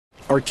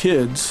Our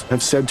kids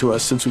have said to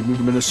us since we moved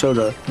to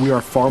Minnesota, we are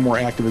far more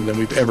active than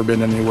we've ever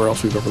been anywhere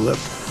else we've ever lived.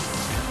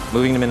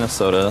 Moving to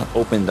Minnesota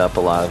opened up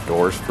a lot of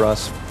doors for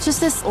us. Just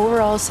this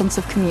overall sense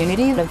of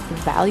community, of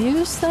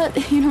values that,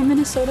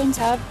 Minnesotans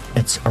have.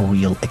 It's a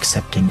real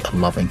accepting,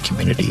 loving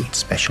community,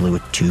 especially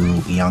with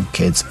 2 young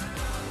kids.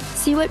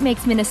 See what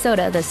makes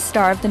Minnesota the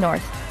star of the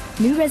North.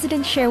 New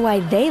residents share why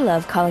they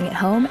love calling it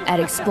home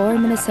at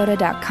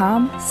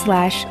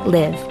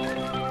exploreminnesota.com/live.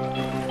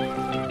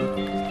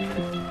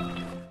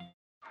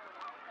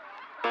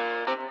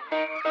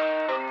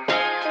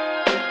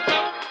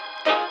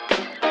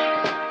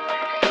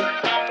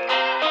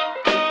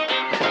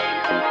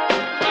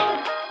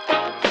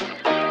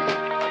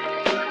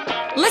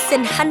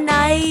 Listen,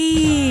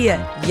 honey.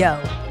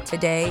 Yo,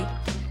 today,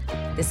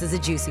 this is a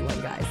juicy one,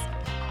 guys.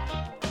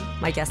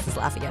 My guest is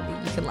laughing at me.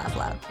 You can laugh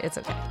loud. It's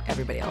okay.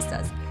 Everybody else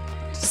does.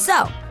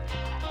 So,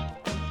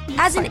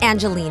 as an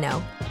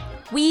Angelino,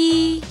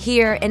 we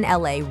here in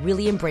LA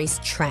really embrace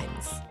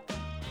trends.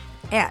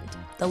 And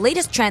the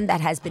latest trend that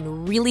has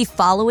been really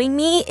following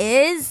me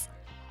is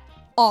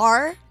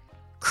our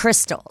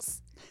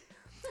crystals.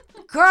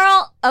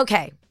 Girl,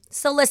 okay.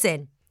 So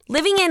listen,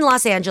 living in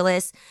Los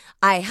Angeles,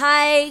 I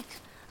hike,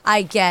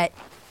 I get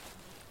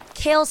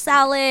kale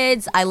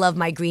salads, I love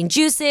my green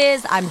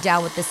juices, I'm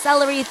down with the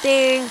celery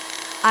thing,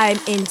 I'm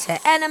into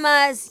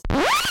enemas.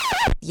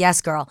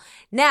 Yes, girl.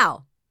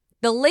 Now,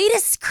 the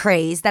latest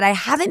craze that I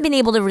haven't been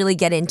able to really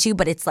get into,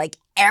 but it's like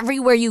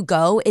everywhere you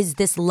go, is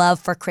this love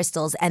for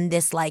crystals and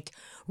this like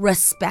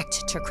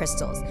respect to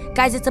crystals.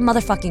 Guys, it's a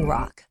motherfucking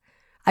rock.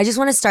 I just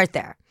want to start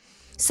there.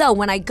 So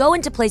when I go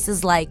into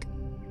places like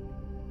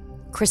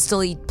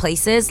crystal-y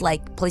places,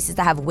 like places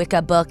that have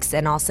Wicca books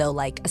and also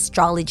like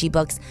astrology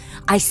books,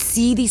 I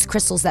see these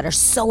crystals that are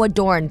so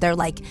adorned. They're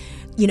like,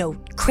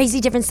 crazy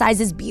different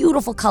sizes,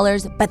 beautiful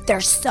colors, but they're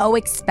so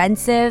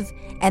expensive,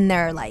 and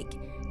they're like,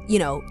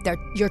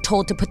 you're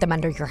told to put them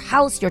under your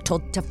house. You're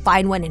told to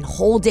find one and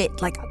hold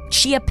it like a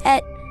chia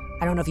pet.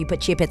 I don't know if you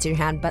put chia pets in your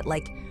hand, but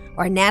like,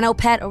 or a nano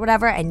pet or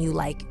whatever, and you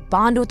like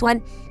bond with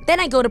one. Then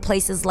I go to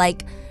places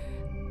like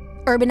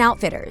Urban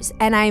Outfitters,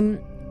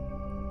 and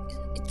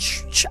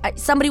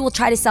somebody will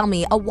try to sell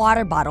me a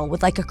water bottle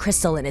with like a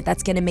crystal in it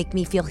that's gonna make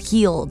me feel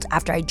healed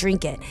after I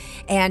drink it.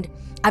 And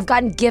I've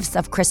gotten gifts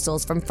of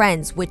crystals from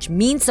friends, which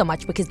means so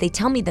much because they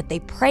tell me that they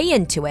pray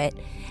into it,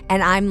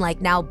 and I'm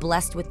like now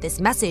blessed with this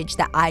message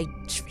that I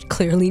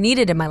clearly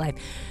needed in my life.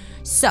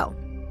 So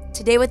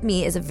today with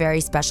me is a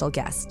very special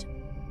guest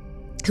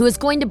who is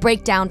going to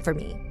break down for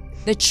me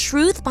the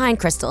truth behind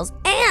crystals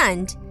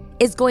and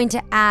is going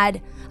to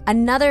add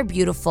another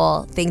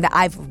beautiful thing that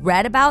I've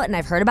read about and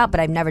I've heard about, but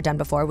I've never done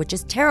before, which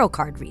is tarot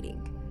card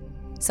reading.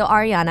 So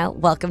Ariana,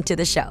 welcome to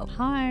the show.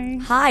 Hi.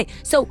 Hi.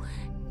 So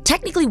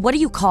technically, what are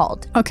you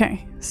called?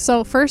 Okay,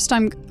 so first,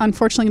 I'm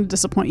unfortunately going to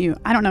disappoint you.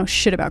 I don't know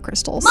shit about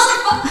crystals.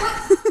 Motherfucker!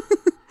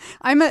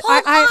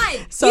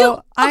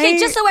 Hold on!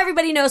 Just so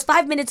everybody knows,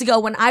 5 minutes ago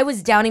when I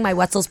was downing my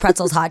Wetzel's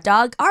Pretzels hot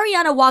dog,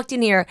 Ariana walked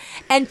in here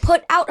and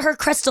put out her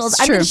crystals.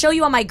 I'm going to show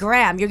you on my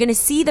gram. You're going to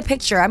see the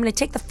picture. I'm going to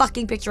take the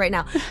fucking picture right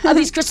now of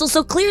these crystals.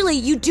 So clearly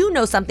you do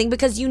know something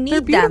because you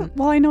need them.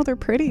 Well, I know they're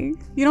pretty.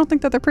 You don't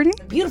think that they're pretty?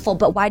 Beautiful,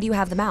 but why do you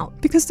have them out?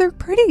 Because they're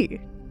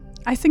pretty.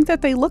 I think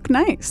that they look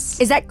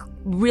nice. Is that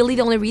really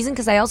the only reason?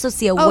 Because I also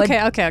see a wood...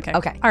 Okay.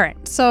 All right.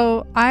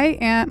 So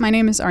my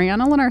name is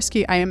Ariana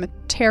Lenarski. I am a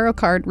tarot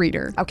card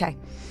reader. Okay.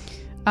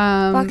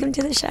 Welcome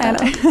to the show.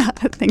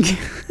 Thank you.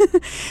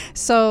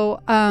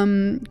 So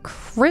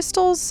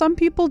crystals, some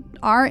people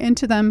are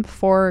into them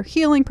for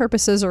healing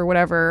purposes or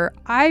whatever.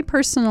 I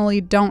personally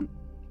don't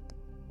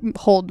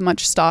hold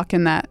much stock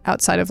in that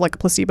outside of like a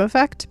placebo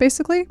effect,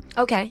 basically.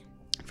 Okay.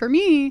 For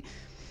me,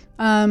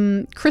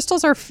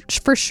 crystals are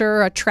for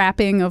sure a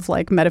trapping of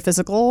like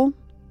metaphysical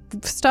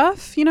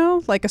stuff,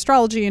 like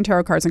astrology and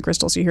tarot cards and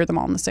crystals. You hear them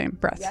all in the same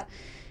breath. Yep.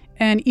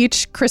 And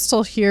each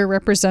crystal here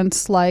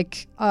represents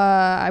like,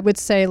 I would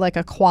say like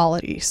a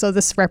quality. So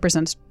this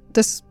represents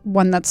this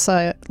one that's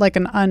like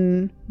an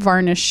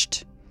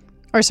unvarnished,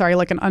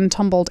 like an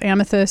untumbled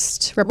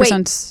amethyst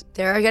represents. Wait,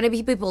 there are going to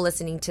be people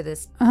listening to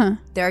this.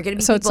 There are going to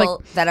be so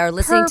people that are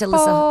listening to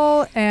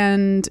listen.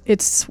 And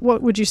it's,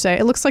 what would you say?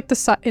 It looks like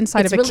the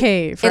inside of a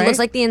cave, right? It looks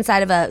like the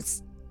inside of a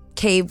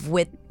cave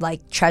with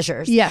like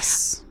treasures.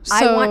 Yes.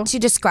 I want to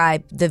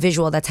describe the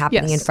visual that's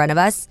happening in front of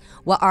us.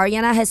 What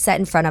Ariana has set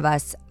in front of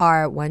us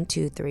are 1,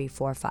 2, 3,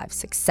 4, 5,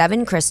 6,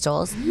 7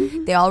 crystals.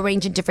 Mm-hmm. They all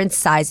range in different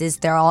sizes.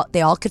 They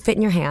all could fit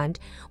in your hand.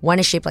 One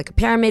is shaped like a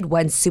pyramid.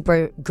 One's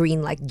super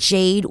green like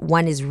jade.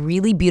 One is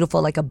really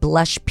beautiful like a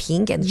blush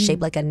pink and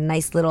shaped like a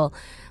nice little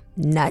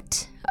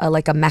nut,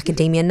 like a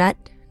macadamia nut,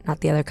 not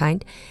the other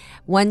kind.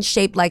 One's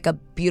shaped like a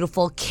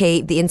beautiful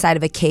cave, the inside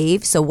of a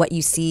cave. So what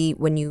you see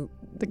when you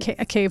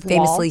a cave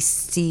famously wall.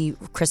 See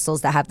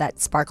crystals that have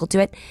that sparkle to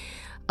it.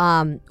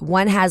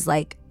 One has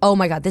like, oh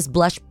my God, this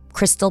blush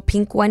crystal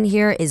pink one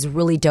here is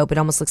really dope. It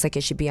almost looks like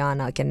it should be on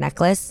like a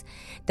necklace.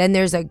 Then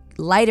there's a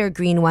lighter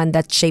green one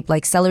that's shaped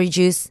like celery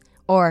juice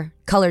or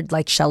colored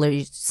like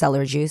celery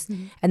juice.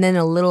 Mm-hmm. And then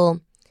a little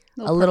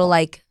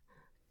like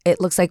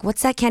it looks like,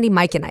 what's that candy?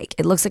 Mike and Ike.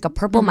 It looks like a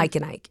purple Mike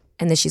and Ike.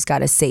 And then she's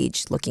got a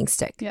sage-looking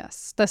stick.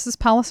 Yes, this is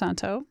Palo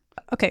Santo.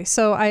 Okay,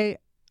 so I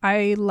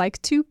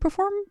like to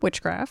perform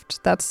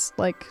witchcraft. That's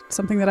like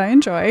something that I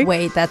enjoy.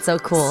 Wait, that's so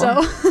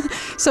cool.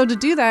 So to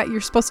do that,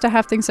 you're supposed to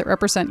have things that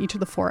represent each of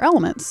the 4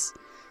 elements.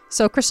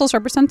 So crystals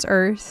represents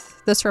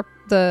earth.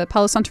 The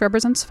Palo Santo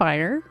represents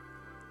fire.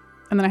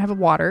 And then I have a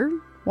water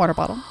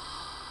bottle.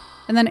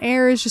 And then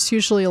air is just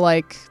usually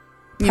like...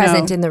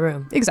 Present in the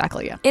room.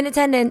 Exactly, yeah. In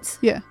attendance.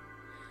 Yeah.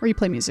 Or you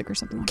play music or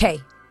something like that.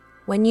 Okay.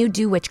 When you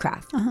do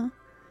witchcraft,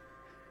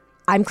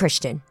 I'm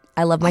Christian.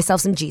 I love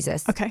myself some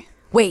Jesus. Okay.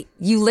 Wait,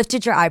 you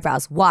lifted your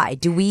eyebrows. Why?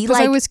 Do we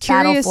like I was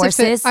battle curious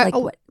forces?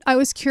 I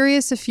was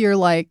curious if you're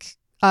like,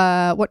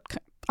 what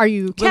are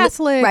you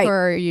Catholic right.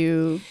 or are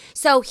you?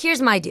 So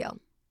here's my deal.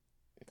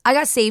 I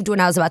got saved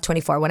when I was about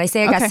 24. When I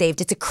say I got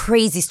saved, it's a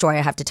crazy story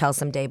I have to tell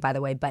someday, by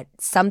the way. But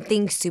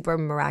something super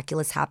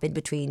miraculous happened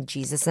between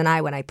Jesus and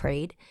I when I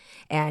prayed.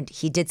 And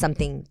he did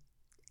something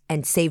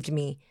and saved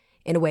me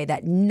in a way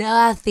that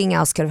nothing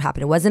else could have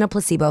happened. It wasn't a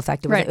placebo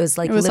effect. It was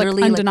like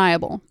literally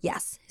undeniable.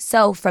 Yes.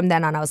 So from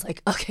then on, I was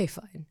like, okay,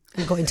 fine.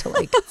 I'm going to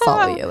like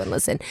follow you and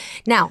listen.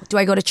 Now, do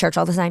I go to church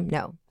all the time?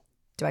 No.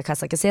 Do I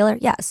cuss like a sailor?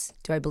 Yes.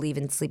 Do I believe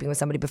in sleeping with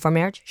somebody before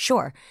marriage?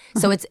 Sure.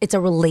 So it's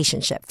a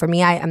relationship. For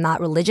me, I'm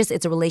not religious.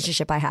 It's a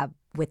relationship I have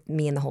with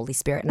me and the Holy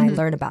Spirit. And I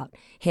learn about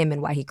him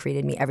and why he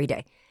created me every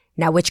day.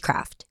 Now,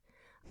 witchcraft.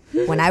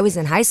 When I was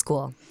in high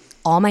school,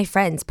 all my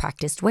friends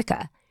practiced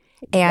Wicca.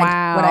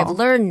 And what I've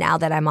learned now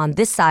that I'm on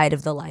this side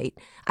of the light,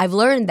 I've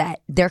learned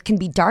that there can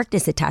be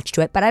darkness attached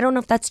to it, but I don't know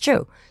if that's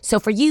true. So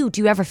for you,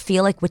 do you ever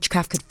feel like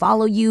witchcraft could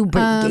follow you,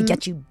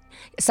 get you,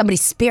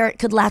 somebody's spirit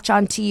could latch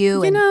onto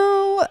you? You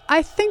know,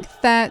 I think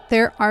that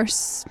there are...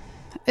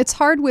 It's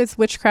hard with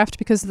witchcraft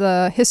because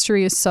the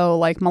history is so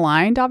like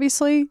maligned,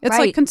 obviously. It's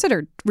like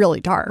considered really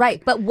dark.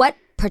 Right, but what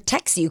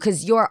protects you?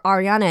 Because you're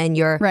Ariana and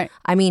you're,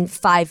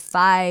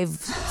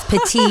 5'5",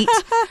 petite.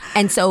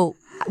 And so...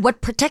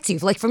 what protects you?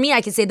 Like for me, I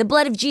can say the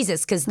blood of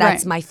Jesus because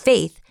that's my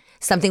faith.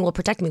 Something will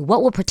protect me.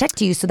 What will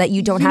protect you so that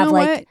you don't have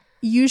like what?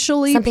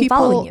 Usually something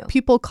following you?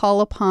 People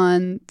call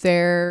upon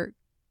their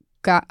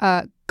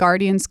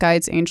guardians,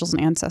 guides, angels,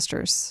 and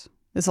ancestors.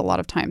 Is a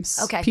lot of times.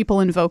 Okay. People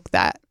invoke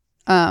that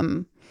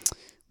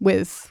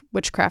with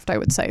witchcraft, I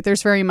would say.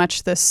 There's very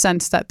much this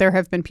sense that there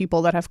have been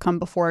people that have come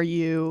before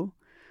you.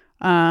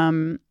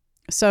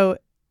 So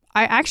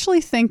I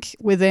actually think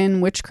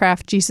within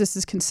witchcraft, Jesus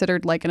is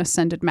considered like an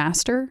ascended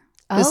master.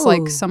 Is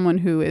like someone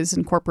who is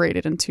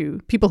incorporated into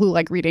people who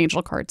like read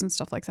angel cards and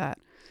stuff like that.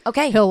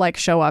 Okay. He'll like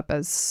show up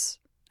as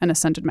an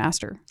ascended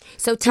master.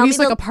 So tell me he's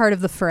like a part of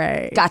the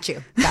fray. Got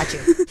you.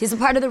 He's a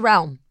part of the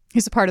realm.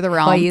 He's a part of the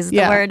realm. I use the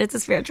word. It's a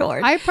spiritual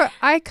word.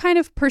 I kind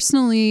of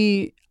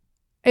personally,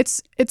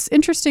 it's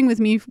interesting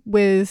with me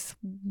with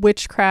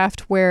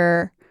witchcraft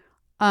where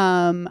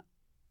my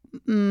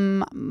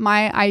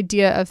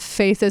idea of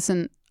faith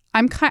isn't,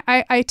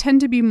 I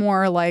tend to be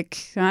more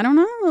like, I don't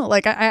know,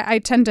 like I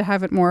tend to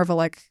have it more of a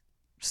like,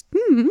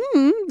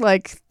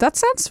 like that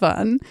sounds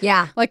fun.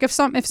 Yeah. Like if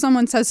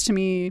someone says to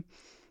me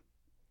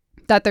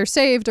that they're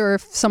saved, or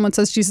if someone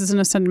says Jesus is an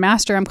ascended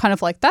master, I'm kind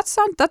of like, that's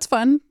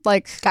fun.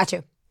 Like, got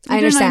you. I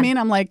understand. You know what I mean?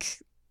 I'm like,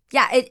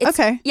 yeah, it's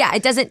okay. Yeah,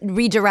 it doesn't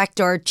redirect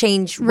or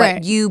change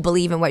what you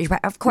believe and what you.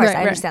 Of course, I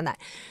understand that.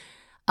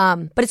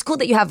 But it's cool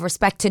that you have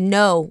respect to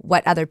know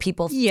what other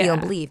people feel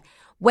and believe.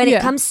 When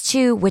it comes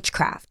to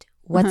witchcraft,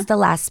 what's the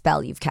last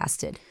spell you've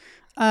casted?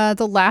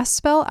 The last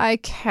spell I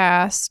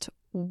cast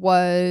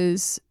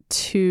was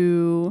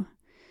to,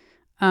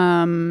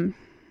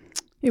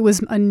 it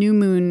was a new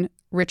moon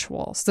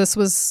rituals. This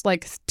was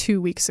like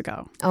 2 weeks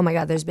ago. Oh my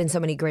God, there's been so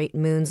many great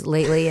moons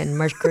lately and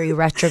Mercury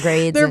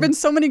retrogrades. There have been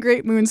so many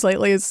great moons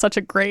lately. That's such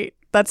a great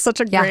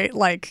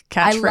like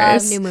catchphrase. I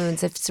love new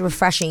moons. It's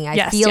refreshing.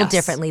 I feel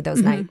differently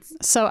those nights.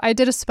 So I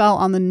did a spell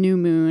on the new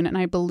moon, and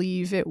I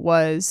believe it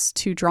was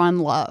to draw in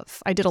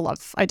love. I did a love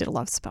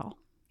spell.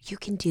 You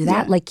can do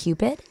that like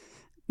Cupid?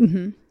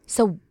 Mm-hmm.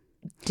 So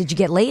did you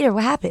get laid or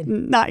what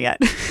happened? Not yet.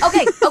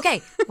 Okay.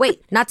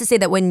 Wait, not to say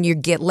that when you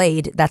get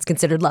laid, that's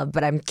considered love,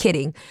 but I'm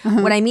kidding.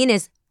 What I mean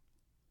is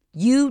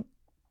you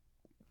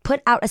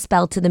put out a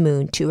spell to the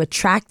moon to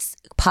attract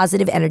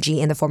positive energy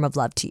in the form of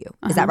love to you.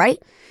 Is that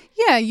right?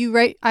 Yeah, you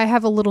write. I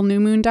have a little new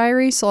moon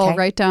diary, so I'll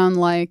write down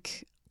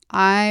like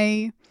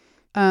and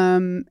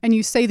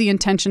you say the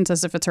intentions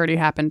as if it's already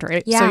happened,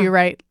 right? Yeah. So you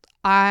write,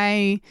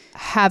 I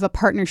have a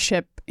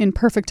partnership in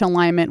perfect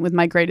alignment with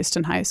my greatest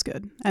and highest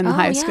good and the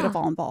highest good of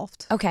all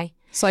involved. Okay.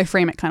 So I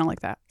frame it kind of like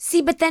that.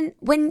 See, but then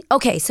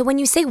so when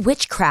you say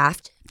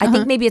witchcraft, I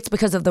think maybe it's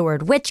because of the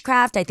word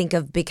witchcraft. I think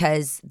of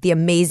because the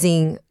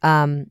amazing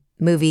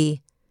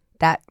movie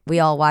that we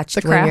all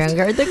watched when we were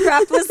younger. The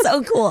Craft was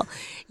so cool.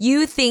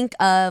 You think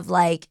of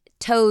like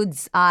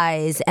toad's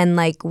eyes and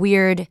like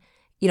weird,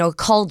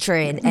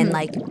 cauldron and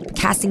like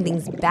casting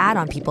things bad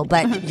on people.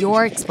 But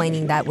you're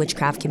explaining that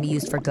witchcraft can be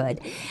used for good.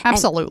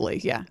 Absolutely,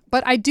 yeah.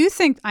 But I do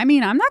think, I'm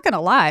not going to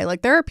lie.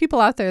 Like there are people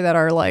out there that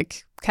are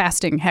like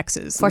casting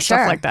hexes and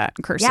stuff like that,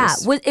 and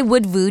curses. Yeah.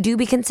 Would voodoo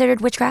be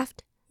considered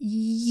witchcraft?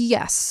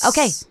 Yes.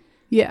 Okay.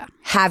 Yeah.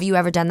 Have you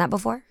ever done that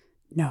before?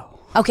 No.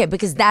 Okay,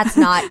 because that's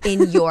not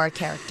in your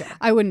character.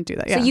 I wouldn't do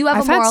that. Yeah. you have a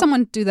I've had moral-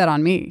 someone do that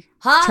on me.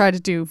 Huh? Try to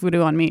do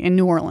voodoo on me in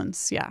New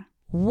Orleans. Yeah.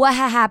 What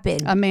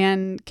happened? A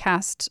man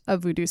cast a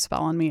voodoo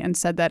spell on me and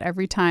said that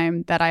every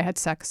time that I had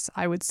sex,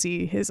 I would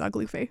see his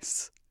ugly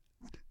face.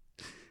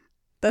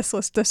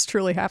 This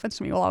truly happened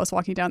to me while I was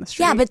walking down the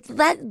street. Yeah, but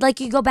that, like,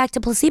 you go back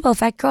to placebo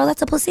effect, girl.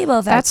 That's a placebo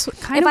effect. That's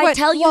kind if of I what-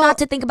 tell you well- not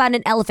to think about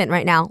an elephant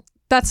right now,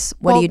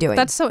 what are you doing?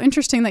 That's so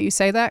interesting that you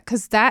say that,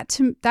 because that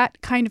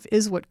kind of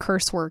is what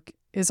curse work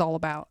is all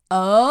about.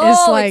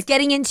 It's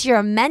getting into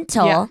your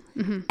mental Yeah.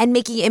 Mm-hmm. and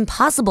making it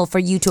impossible for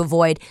you to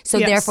avoid. So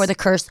Yes. therefore, the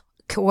curse,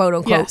 quote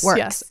unquote, works.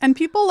 Yes. And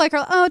people like,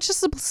 oh, it's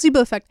just a placebo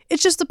effect.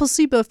 It's just a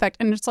placebo effect,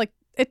 and it's like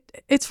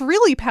it's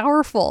really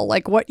powerful.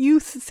 Like what you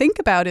think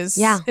about is,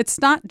 it's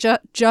not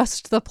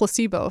just the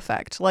placebo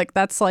effect. Like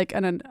that's like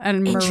an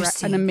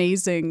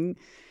amazing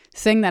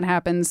thing that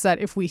happens, that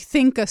if we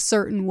think a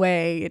certain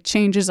way, it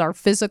changes our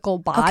physical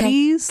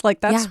bodies.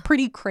 Like that's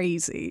pretty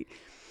crazy.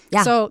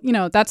 Yeah. So,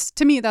 that's,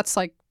 to me, that's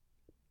like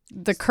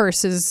the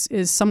curse is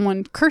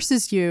someone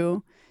curses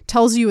you,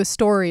 tells you a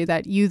story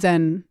that you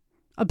then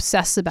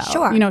obsess about,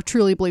 Sure.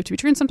 Truly believe to be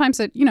true. And sometimes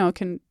it,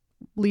 can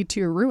lead to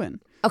your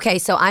ruin. Okay,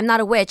 so I'm not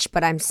a witch,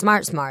 but I'm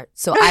smart.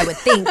 So I would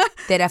think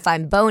that if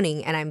I'm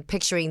boning and I'm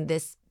picturing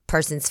this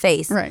person's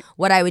face, Right.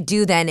 what I would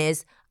do then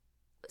is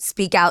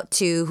speak out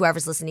to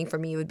whoever's listening. For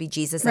me, it would be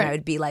Jesus. And I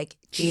would be like,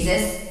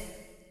 Jesus,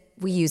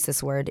 we use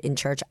this word in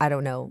church. I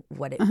don't know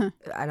what it,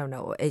 I don't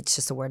know. It's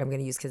just a word I'm going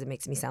to use because it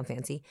makes me sound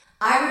fancy.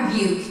 I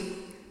rebuke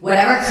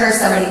whatever curse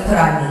somebody put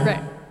on me.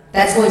 Right.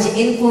 That's going to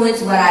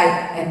influence what I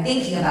am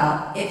thinking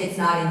about if it's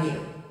not in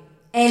you.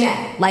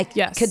 Amen. Like,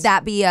 Yes. could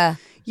that be a...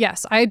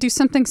 Yes, I do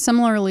something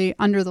similarly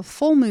under the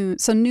full moon.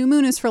 So new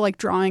moon is for like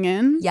drawing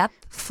in. Yep.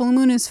 Full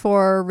moon is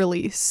for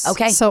release.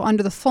 Okay. So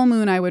under the full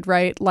moon, I would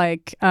write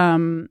like,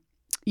 I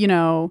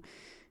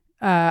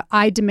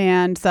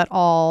demand that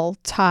all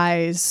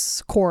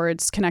ties,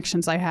 cords,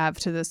 connections I have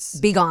to this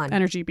Be gone.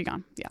 energy be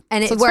gone. Yeah.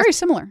 And so it it's very worked.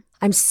 similar.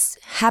 I'm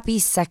happy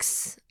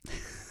sex.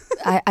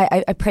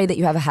 I pray that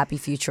you have a happy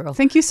future.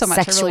 Thank you so much.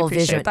 Sexual I really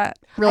appreciate vision. that.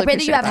 Really I pray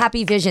that you appreciate have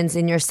happy visions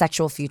in your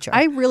sexual future.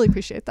 I really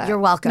appreciate that. You're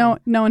welcome.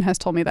 No one has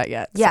told me that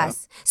yet.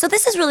 Yes. So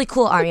this is really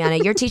cool,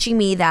 Ariana. You're teaching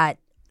me that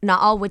not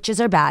all witches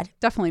are bad.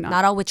 Definitely not.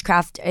 Not all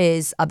witchcraft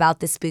is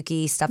about the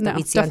spooky stuff that No,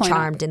 we see on definitely not.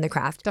 Charmed in the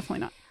craft. Definitely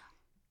not.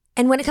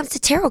 And when it comes to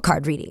tarot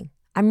card reading,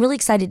 I'm really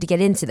excited to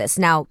get into this.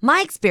 Now,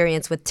 my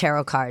experience with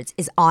tarot cards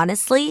is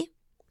honestly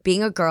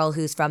being a girl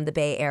who's from the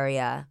Bay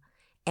Area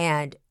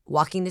and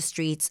walking the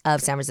streets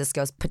of San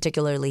Francisco,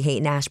 particularly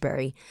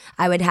Haight-Ashbury.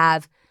 I would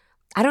have,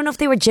 I don't know if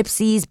they were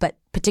gypsies, but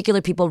particular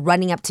people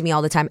running up to me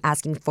all the time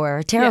asking for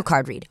a tarot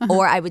card read.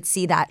 Or I would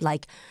see that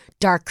like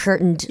dark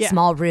curtained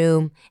small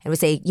room and would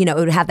say, it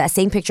would have that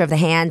same picture of the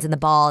hands and the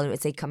ball and it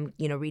would say, come,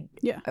 read,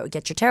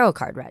 get your tarot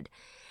card read.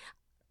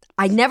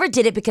 I never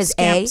did it because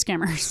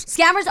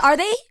Scammers, are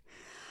they?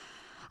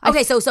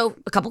 Okay, so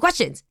a couple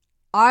questions.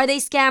 Are they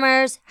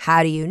scammers?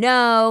 How do you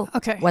know?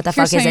 Okay. What the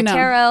fuck is a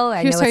tarot?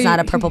 I know it's not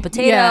a purple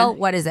potato. Yeah.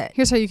 What is it?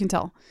 Here's how you can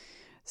tell.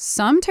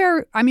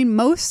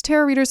 Most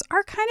tarot readers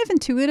are kind of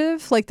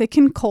intuitive. Like they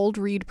can cold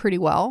read pretty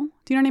well.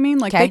 Do you know what I mean?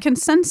 Like they can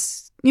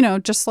sense,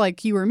 just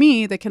like you or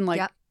me, they can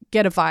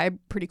get a vibe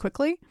pretty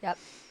quickly. Yep.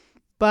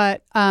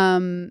 But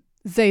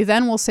they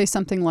then will say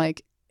something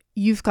like,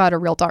 you've got a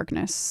real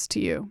darkness to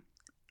you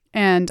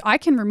and I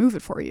can remove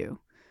it for you,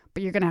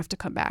 but you're going to have to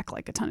come back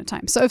like a ton of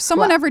times. So if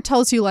someone ever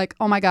tells you like,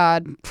 oh my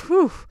God,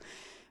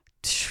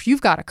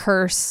 you've got a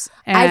curse.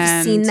 And,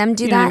 I've seen them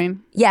do that. What I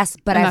mean? Yes,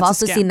 but And I've that's a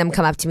also scam. seen them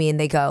come up to me and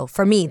they go,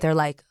 for me, they're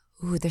like,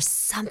 ooh, there's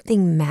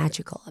something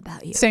magical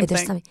about you. Same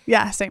There's thing. something-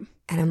 Yeah, same.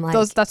 And I'm like,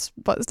 That's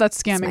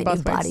it's scamming my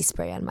both new ways. body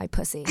spray on my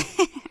pussy.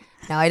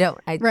 No, I don't.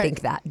 I Right.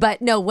 think that.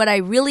 But no, what I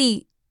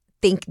really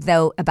think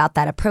though about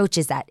that approach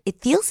is that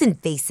it feels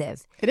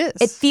invasive. It is.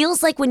 It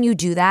feels like when you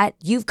do that,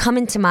 you've come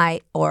into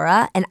my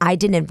aura and I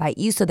didn't invite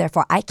you, so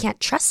therefore I can't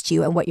trust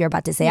you and what you're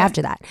about to say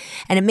after that.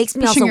 And it makes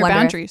me Pushing also your wonder.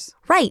 boundaries.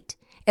 Right.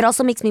 It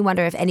also makes me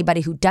wonder if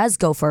anybody who does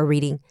go for a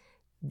reading,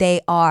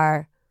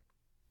 they're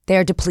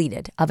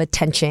depleted of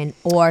attention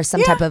or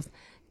some type of,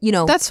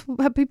 That's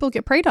how people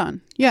get preyed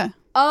on. Yeah.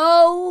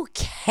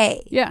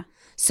 Okay. Yeah.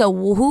 So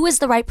who is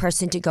the right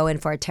person to go in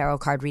for a tarot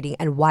card reading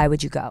and why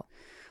would you go?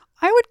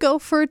 I would go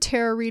for a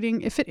tarot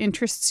reading if it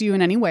interests you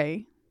in any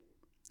way.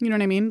 You know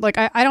what I mean? Like,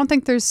 I don't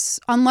think there's,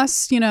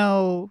 unless,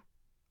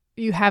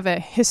 you have a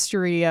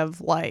history of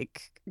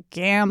like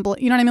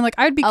gambling, you know what I mean? Like,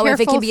 I'd be careful. Oh, if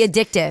it can be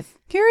addictive.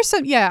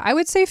 I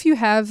would say if you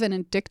have an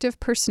addictive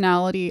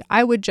personality,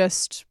 I would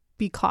just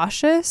be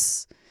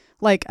cautious.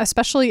 Like,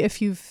 especially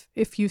if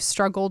you've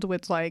struggled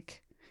with like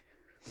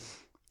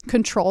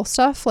control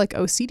stuff like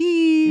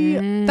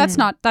OCD. That's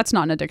not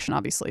an addiction,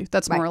 obviously.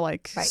 That's more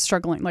like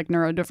struggling, like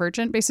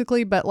neurodivergent,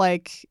 basically. But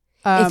like,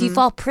 if you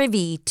fall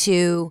privy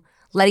to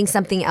letting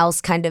something else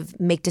kind of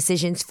make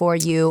decisions for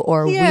you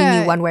or wean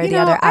you one way or the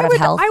other out of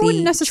healthy I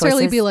wouldn't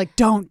necessarily choices. be like,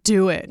 don't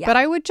do it. Yeah. But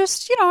I would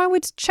just, I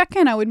would check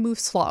in. I would move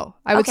slow.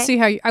 I would see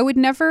how I would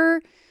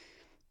never,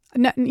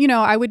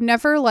 I would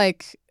never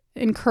like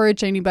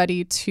encourage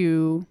anybody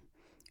to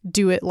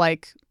do it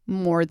like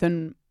more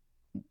than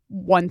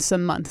once a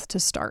month to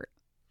start.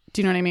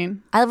 Do you know what I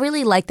mean? I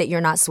really like that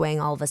you're not swaying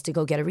all of us to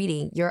go get a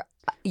reading. You're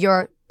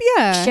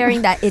Yeah.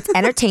 sharing that it's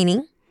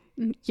entertaining.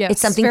 Yes,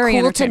 It's something very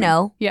cool to entertaining.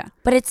 know. Yeah.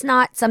 But it's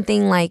not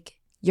something like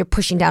you're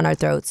pushing down our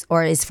throats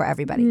or is for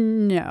everybody.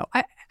 No,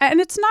 and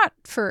it's not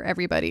for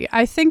everybody.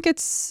 I think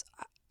it's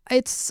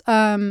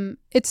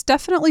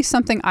definitely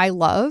something I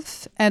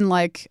love, and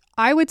like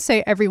I would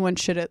say everyone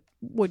should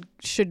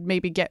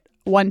maybe get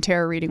one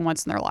tarot reading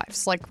once in their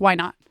lives. Like, why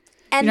not?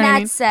 And You know what I that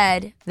mean?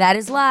 said, that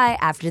is why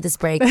after this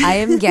break, I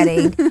am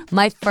getting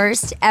my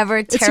first ever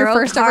your tarot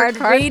first ever card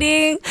card?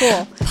 reading.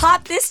 Cool.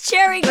 Pop this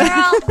cherry,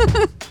 girl.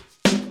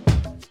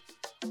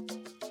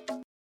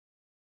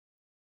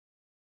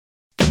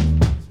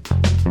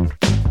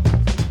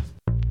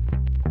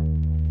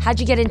 How'd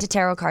you get into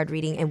tarot card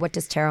reading, and what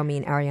does tarot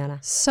mean,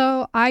 Ariana?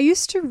 So I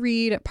used to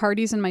read at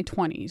parties in my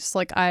 20s.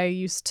 Like I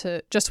used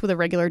to just with a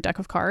regular deck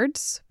of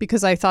cards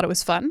because I thought it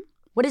was fun.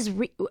 What is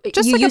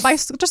Just you like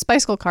use- just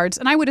bicycle cards,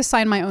 and I would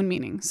assign my own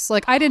meanings.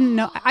 Like I didn't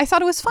know. I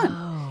thought it was fun,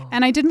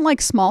 and I didn't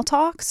like small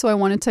talk, so I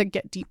wanted to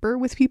get deeper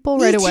with people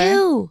right away. Me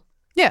too.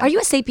 Yeah. Are you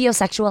a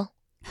sapiosexual?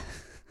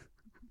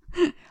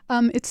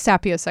 It's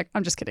sapiosexual.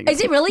 I'm just kidding.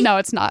 Is it really? No,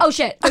 it's not. Oh,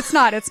 shit. It's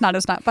not.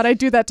 But I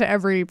do that to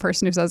every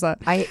person who says that.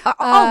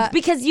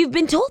 Because you've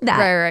been told that.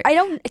 Right.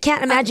 I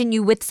can't imagine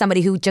you with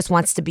somebody who just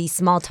wants to be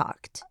small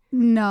talked.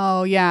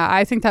 No, yeah,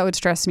 I think that would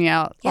stress me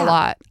out a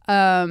lot.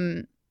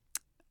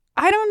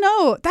 I don't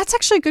know. That's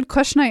actually a good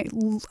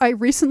question. I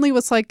recently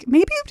was like,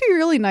 maybe it'd be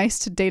really nice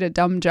to date a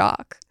dumb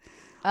jock.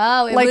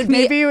 Oh, it Like would be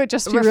maybe it would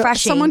just be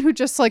refreshing. someone who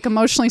just like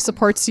emotionally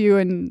supports you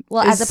and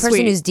Well, is as a person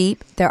sweet. who's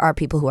deep, there are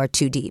people who are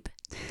too deep.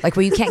 Like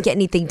where you can't get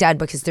anything done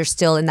because they're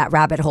still in that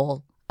rabbit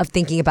hole of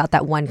thinking about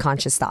that one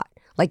conscious thought.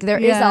 Like there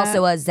is Yeah.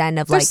 also a zen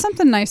of There's like,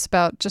 something nice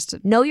about just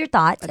a know your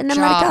thoughts and then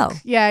let it jock. go.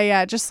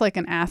 Yeah, just like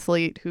an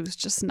athlete who's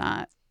just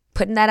not.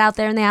 Putting that out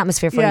there in the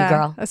atmosphere for you,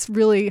 girl. That's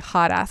really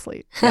hot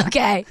athlete.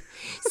 Okay.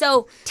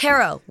 So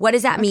tarot, what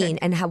does that mean?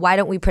 And why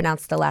don't we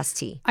pronounce the last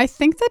T? I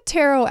think that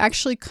tarot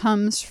actually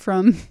comes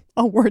from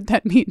a word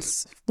that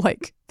means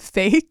like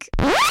fake.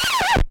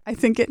 I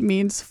think it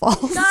means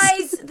false.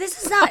 Guys,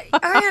 this is not,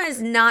 Ariana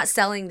is not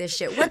selling this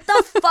shit. What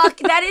the fuck?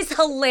 That is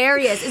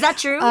hilarious. Is that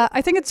true?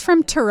 I think it's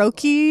from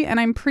Tarocchi, and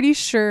I'm pretty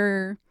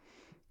sure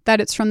that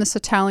it's from this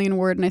Italian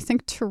word, and I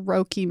think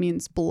Tarocchi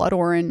means blood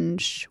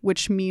orange,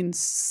 which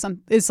means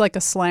is like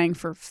a slang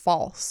for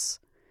false.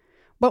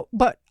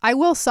 But I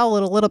will sell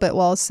it a little bit.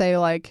 Well, I'll say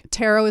like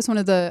tarot is one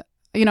of the,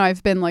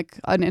 I've been like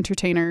an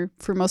entertainer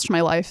for most of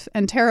my life,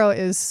 and tarot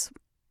is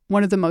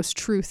one of the most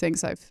true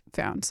things I've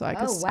found. So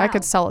I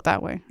could sell it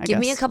that way. I Give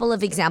guess. me a couple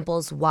of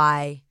examples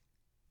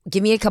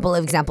Give me a couple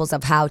of examples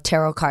of how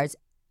tarot cards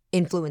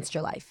influenced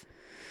your life,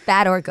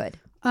 bad or good.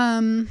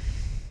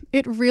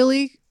 It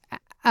really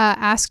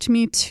asked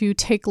me to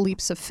take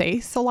leaps of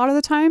faith a lot of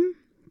the time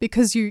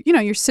because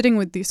you're sitting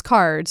with these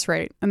cards,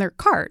 right? And they're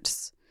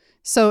cards.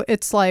 So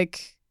it's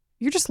like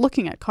you're just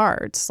looking at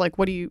cards. Like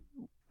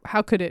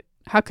how could it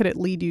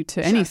lead you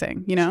to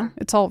anything, Sure.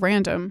 It's all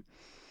random.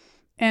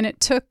 And it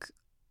took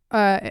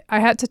I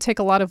had to take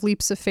a lot of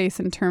leaps of faith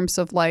in terms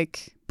of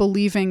like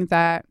believing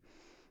that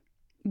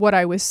what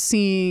I was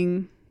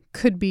seeing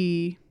could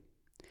be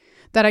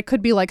that I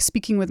could be like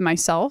speaking with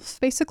myself,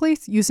 basically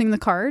using the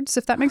cards,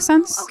 if that makes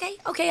sense.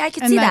 Okay, I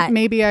can And see that that.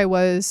 maybe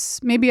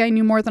I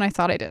knew more than I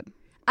thought I did.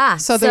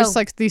 So there's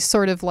like these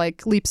sort of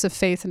like leaps of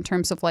faith in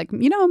terms of like,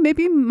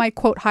 maybe my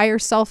quote higher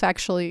self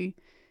actually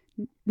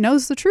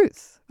knows the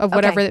truth of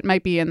whatever it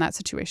might be in that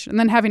situation. And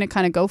then having to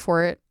kind of go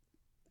for it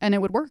and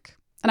it would work.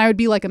 And I would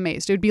be like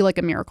amazed. It would be like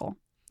a miracle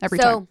every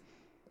time. So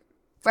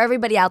for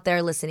everybody out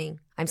there listening,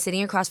 I'm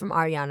sitting across from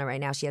Ariana right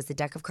now. She has the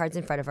deck of cards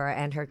in front of her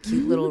and her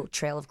cute little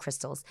trail of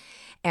crystals.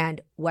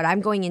 And what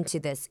I'm going into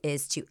this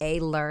is to A,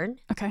 learn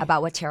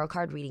about what tarot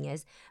card reading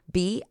is.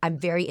 B, I'm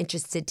very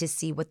interested to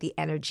see what the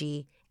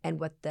energy and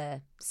what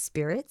the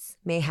spirits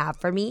may have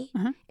for me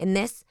in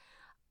this.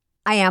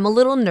 I am a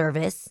little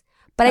nervous,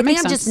 but I think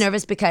I'm just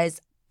nervous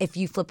because if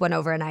you flip one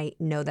over and I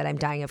know that I'm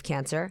dying of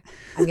cancer,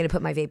 I'm going to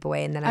put my vape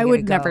away and then I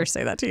would never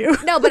say that to you.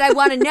 No, but I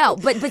want to know.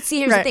 But see,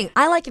 here's the thing.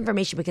 I like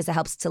information because it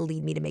helps to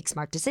lead me to make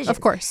smart decisions. Of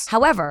course.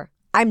 However,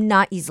 I'm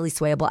not easily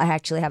swayable. I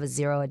actually have a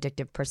zero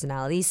addictive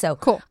personality. So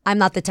I'm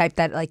not the type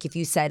that like if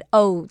you said,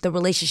 oh, the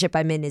relationship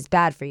I'm in is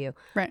bad for you.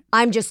 Right.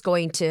 I'm just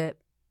going to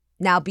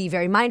now be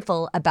very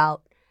mindful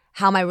about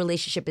how my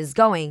relationship is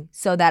going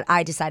so that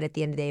I decide at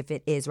the end of the day if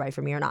it is right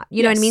for me or not.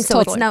 You know what I mean?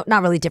 So it's not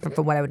really different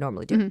from what I would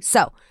normally do.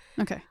 So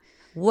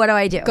what do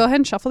I do? Go ahead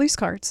and shuffle these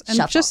cards and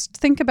just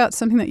think about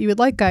something that you would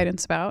like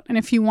guidance about. And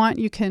if you want,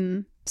 you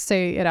can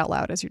say it out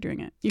loud as you're doing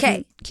it. You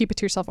can keep it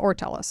to yourself or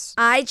tell us.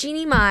 I,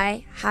 Jeannie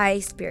Mai, hi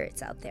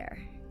spirits out there.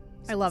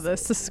 I love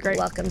this. This is great.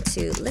 Welcome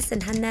to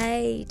Listen,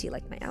 Honey. Do you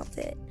like my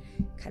outfit?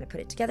 Kind of put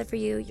it together for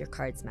you. Your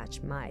cards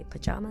match my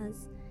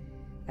pajamas.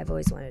 I've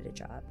always wanted a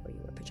job where you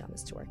wear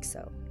pajamas to work,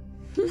 so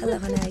hello,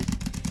 honey.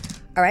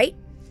 All right.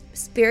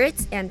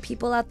 Spirits and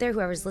people out there,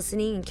 whoever's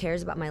listening and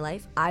cares about my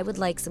life, I would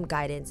like some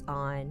guidance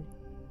on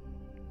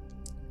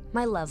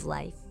my love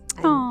life.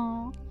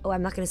 Aww.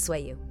 I'm not going to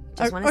sway you.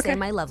 Just want to say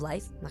my love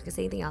life. I'm not going to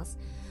say anything else.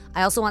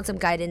 I also want some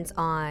guidance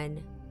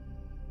on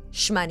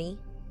shmoney.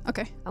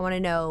 Okay. I want to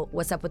know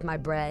what's up with my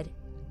bread.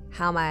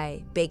 How am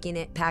I baking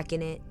it,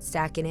 packing it,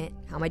 stacking it?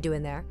 How am I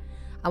doing there?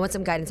 I want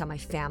some guidance on my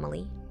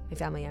family. My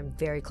family I'm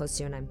very close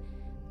to, and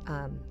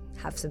I'm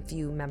have some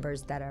few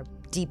members that are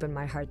deep in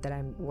my heart that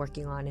I'm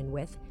working on and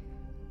with.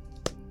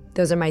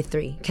 Those are my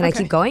 3. Can I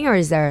keep going, or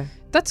is there?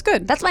 That's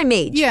good. That's my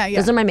mage. Yeah.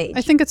 Those are my mage.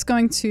 I think it's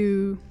going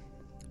to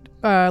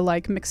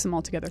like mix them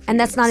all together. And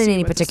that's not in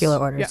any particular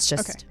order. Yeah, it's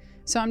just. Okay.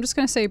 So I'm just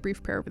going to say a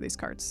brief prayer over these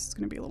cards. It's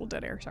going to be a little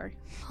dead air. Sorry.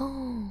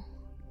 Oh.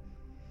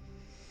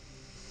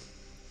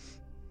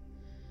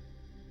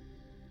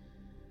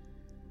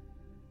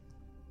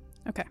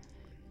 Okay.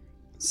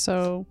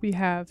 So we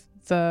have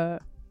the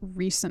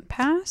recent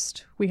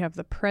past, we have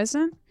the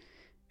present,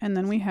 and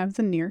then we have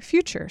the near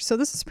future. So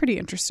this is pretty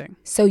interesting.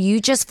 So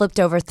you just flipped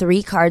over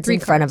 3 cards in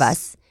front of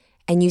us,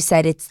 and you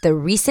said it's the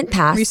recent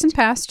past. Recent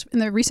past. In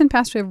the recent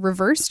past, we have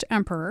reversed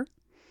Emperor.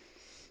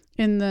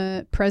 In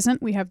the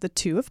present, we have the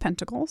 2 of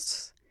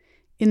Pentacles.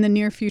 In the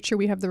near future,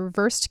 we have the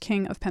reversed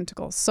King of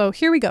Pentacles. So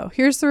here we go.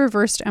 Here's the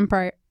reversed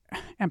Empire,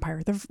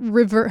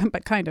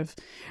 but kind of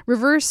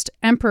reversed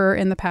Emperor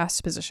in the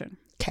past position.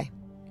 Okay.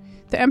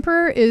 The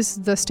Emperor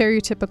is the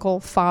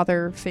stereotypical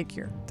father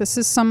figure. This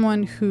is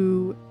someone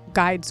who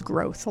guides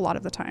growth a lot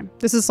of the time.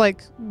 This is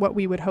like what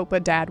we would hope a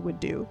dad would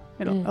do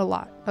a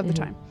lot of the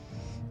time.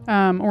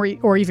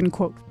 Or even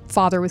quote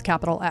father with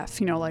capital F,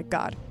 like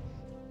God.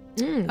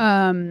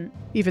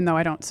 Even though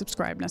I don't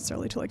subscribe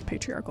necessarily to like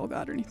patriarchal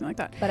God or anything like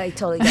that. But I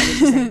totally get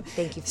what you're saying.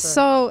 Thank you for.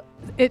 So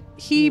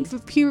he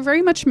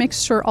very much makes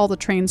sure all the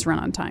trains run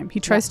on time. He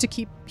tries to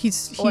keep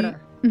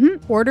order.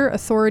 Order,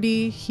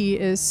 authority. He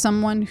is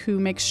someone who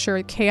makes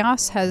sure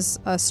chaos has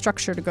a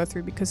structure to go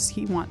through because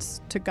he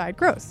wants to guide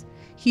growth.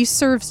 He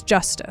serves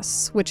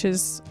justice, which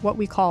is what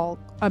we call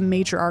a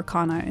major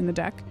arcana in the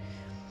deck.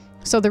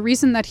 So the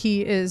reason that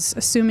he is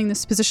assuming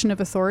this position of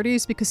authority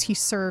is because he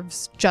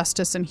serves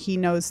justice, and he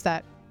knows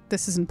that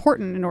this is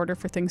important in order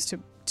for things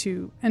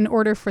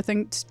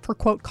for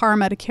quote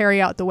karma to carry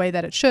out the way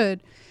that it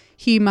should.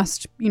 He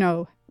must,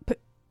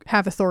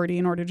 have authority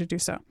in order to do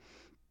so.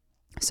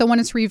 So when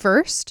it's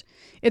reversed,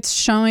 it's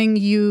showing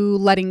you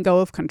letting go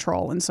of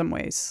control in some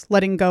ways,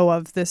 letting go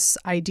of this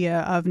idea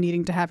of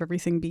needing to have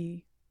everything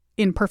be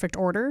in perfect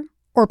order,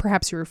 or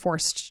perhaps you were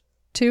forced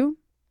to,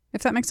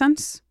 if that makes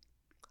sense.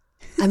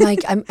 I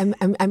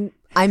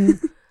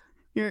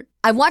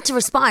want to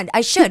respond.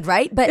 I should,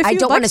 right? But I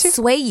don't want to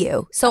sway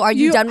you. So are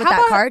you done with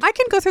that card? I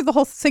can go through the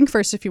whole thing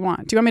first if you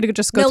want. Do you want me to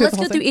just go through the whole thing?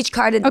 No, let's go through each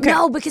card.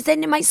 No, because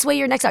then it might sway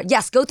your next card.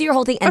 Yes, go through your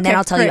whole thing, and then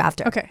I'll tell you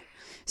after. Okay.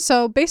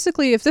 So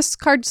basically, if this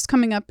card is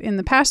coming up in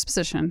the past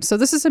position, so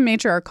this is a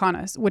major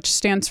arcana, which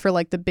stands for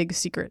like the big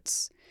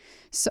secrets.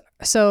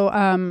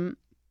 So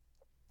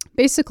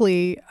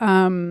basically,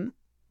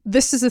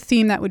 this is a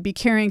theme that would be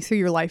carrying through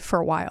your life for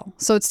a while.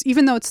 So it's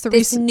even though it's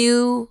this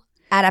new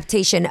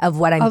adaptation of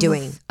what I'm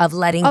doing, of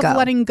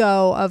letting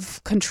go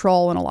of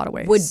control in a lot of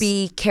ways, would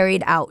be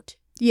carried out.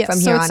 Yes, from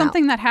here so it's on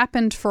something out. that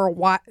happened for a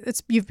while.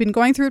 You've been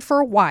going through it for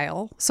a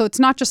while, so it's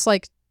not just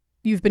like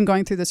you've been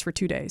going through this for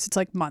 2 days. It's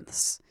like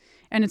months.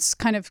 And it's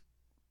kind of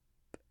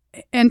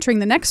entering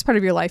the next part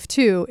of your life,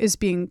 too, is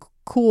being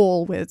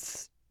cool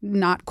with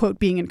not, quote,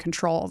 being in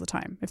control all the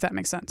time, if that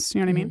makes sense.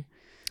 You know what I mean?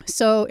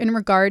 So in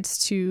regards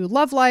to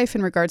love life,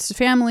 in regards to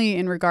family,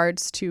 in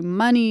regards to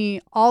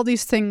money, all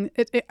these things,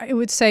 it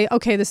would say,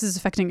 okay, this is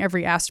affecting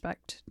every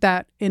aspect.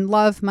 That in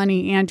love,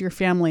 money, and your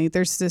family,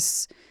 there's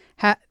this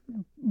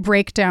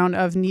breakdown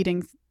of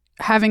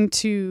having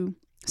to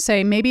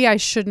say, maybe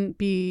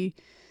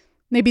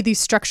these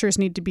structures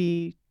need to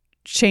be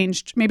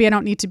changed. Maybe I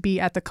don't need to be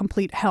at the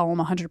complete helm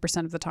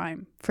 100% of the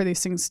time for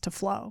these things to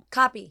flow.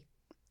 Copy.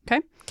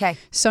 Okay.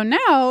 So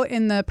now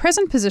in the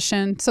present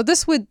position, so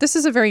this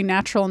is a very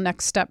natural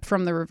next step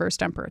from the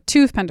reversed Emperor.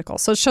 2 of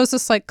Pentacles. So it shows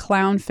this like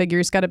clown figure.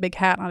 He's got a big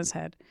hat on his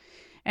head,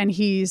 and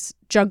he's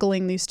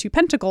juggling these 2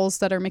 pentacles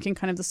that are making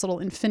kind of this little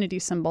infinity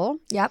symbol.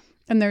 Yep.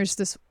 And there's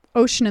this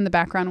ocean in the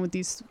background with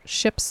these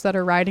ships that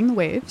are riding the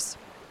waves.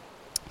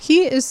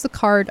 He is the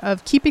card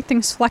of keeping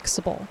things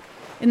flexible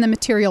in the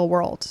material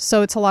world.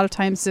 So it's a lot of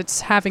times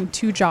it's having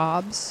 2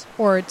 jobs,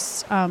 or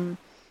it's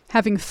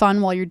having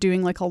fun while you're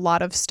doing like a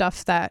lot of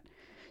stuff that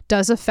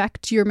does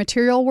affect your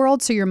material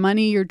world. So your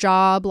money, your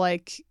job,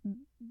 like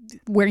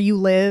where you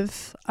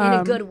live. In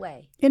a good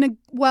way.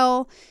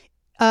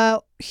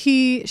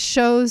 He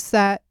shows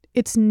that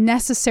it's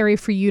necessary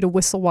for you to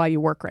whistle while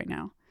you work right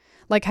now.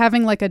 Like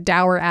having like a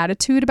dour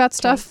attitude about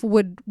stuff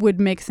would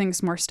make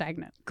things more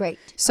stagnant. Great.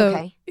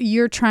 So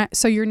you're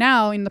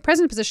now in the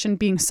present position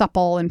being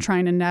supple and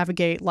trying to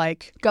navigate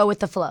like go with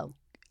the flow.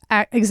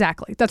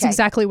 Exactly. That's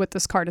exactly what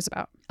this card is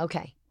about.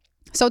 Okay.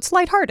 So it's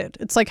lighthearted.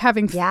 It's like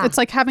having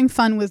having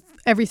fun with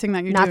everything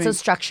that you're doing. Not so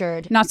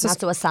structured. Not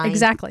so assigned.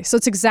 Exactly. So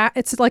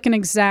it's like an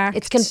exact.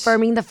 It's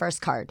confirming the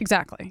first card.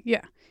 Exactly.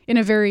 Yeah. In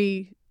a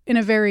very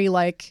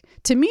like,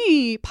 to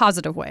me,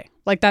 positive way.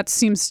 Like that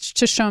seems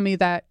to show me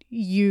that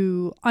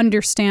you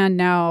understand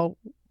now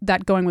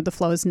that going with the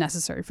flow is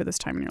necessary for this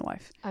time in your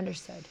life.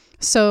 Understood.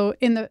 So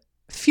in the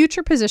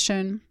future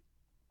position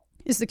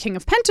is the King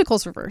of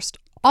Pentacles reversed,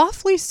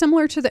 awfully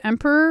similar to the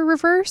Emperor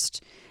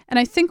reversed. And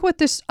I think what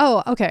this,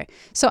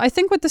 So I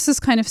think what this is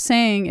kind of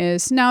saying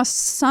is now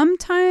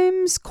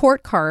sometimes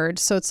court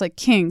cards, so it's like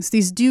kings,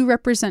 these do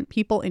represent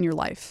people in your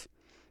life.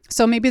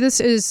 So maybe this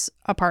is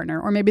a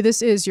partner, or maybe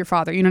this is your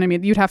father. You know what I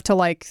mean? You'd have to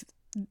like,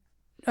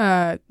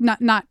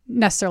 not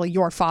necessarily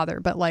your father,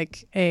 but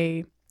like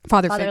a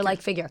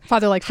father-like figure.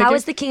 Father-like figure. How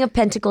is the King of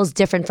Pentacles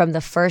different from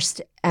the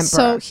first Emperor?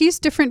 So he's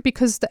different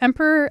because the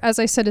Emperor, as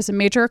I said, is a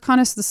major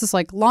arcana. So this is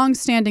like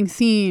long-standing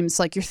themes,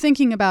 like you're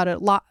thinking about it a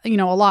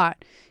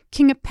lot.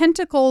 King of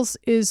Pentacles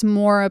is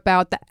more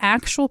about the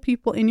actual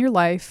people in your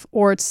life,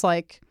 or it's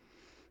like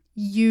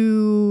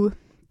you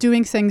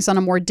doing things on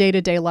a more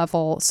day-to-day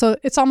level. So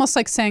it's almost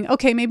like saying,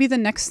 okay, maybe the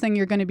next thing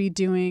you're going to be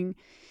doing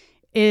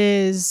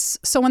is,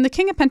 so when the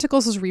King of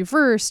Pentacles is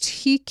reversed,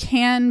 he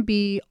can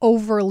be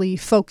overly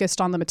focused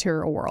on the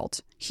material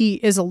world. He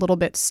is a little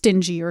bit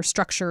stingy or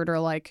structured or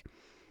like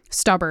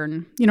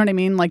stubborn. You know what I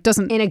mean? Like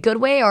doesn't... In a good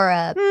way or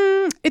a...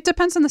 It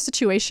depends on the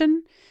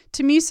situation.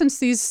 To me, since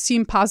these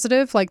seem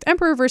positive, like the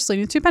Emperor reversed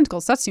leading to 2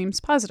 Pentacles, that seems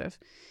positive.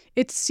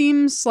 It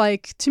seems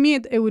like, to me,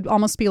 it would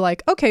almost be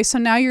like, okay, so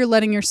now you're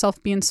letting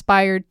yourself be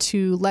inspired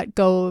to let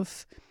go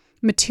of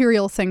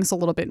material things a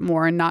little bit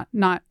more and not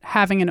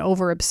having an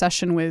over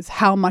obsession with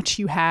how much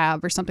you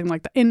have or something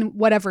like that in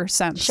whatever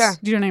sense. Sure.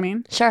 Do you know what I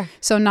mean? Sure.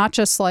 So not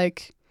just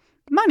like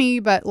money,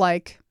 but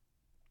like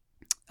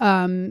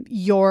how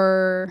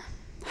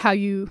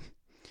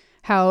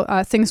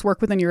things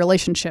work within your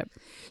relationship.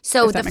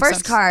 So the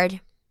first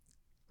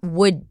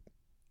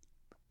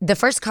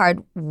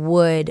card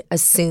would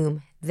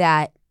assume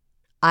that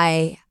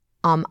I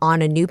am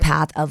on a new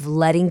path of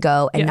letting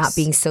go and not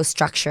being so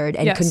structured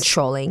and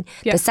controlling.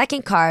 The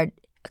second card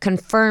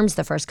confirms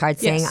the first card,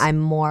 saying I'm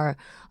more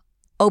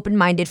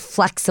open-minded,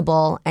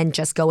 flexible, and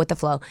just go with the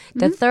flow.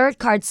 The third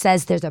card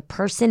says there's a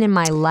person in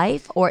my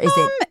life, or is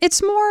it?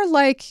 It's more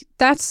like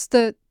that's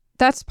part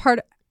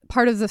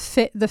of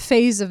the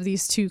phase of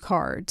these 2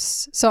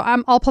 cards. So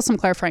I'll pull some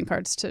clarifying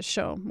cards to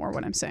show more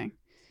what I'm saying.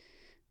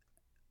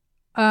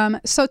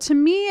 So to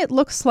me, it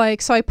looks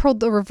like, so I pulled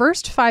the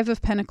reversed 5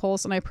 of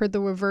Pentacles and I pulled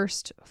the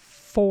reversed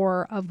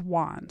 4 of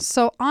Wands.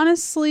 So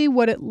honestly,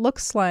 what it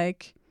looks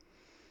like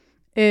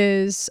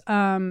is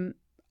the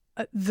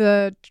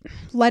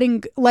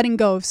letting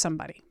go of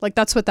somebody. Like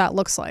that's what that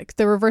looks like.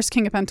 The reversed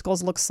King of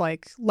Pentacles looks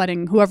like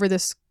letting whoever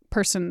this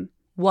person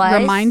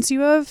reminds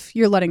you of,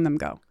 you're letting them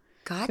go.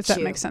 Got if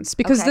that makes sense.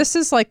 Because this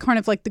is like kind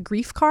of like the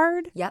grief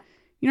card. Yep.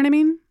 You know what I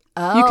mean?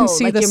 Oh, you can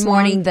see like this you're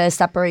mourning the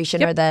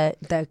separation or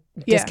the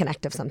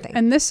disconnect of something.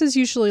 And this is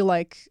usually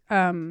like,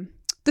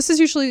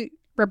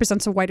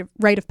 represents a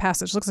rite of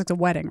passage. Looks like a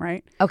wedding,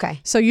 right? Okay.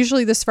 So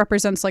usually this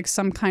represents like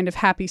some kind of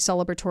happy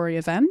celebratory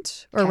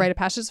event or rite of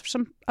passage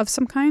of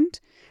some kind.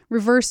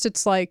 Reversed,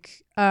 it's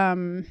like,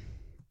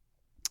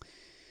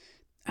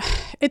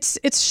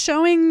 it's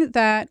showing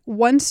that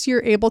once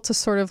you're able to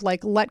sort of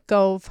like let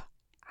go of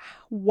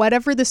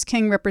whatever this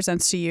king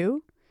represents to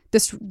you,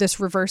 this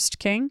reversed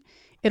king,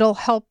 it'll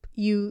help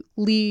you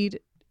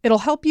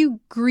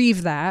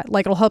grieve that,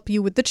 like it'll help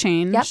you with the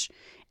change,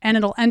 and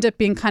it'll end up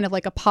being kind of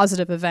like a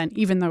positive event,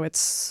 even though it's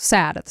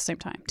sad at the same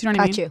time. Do you know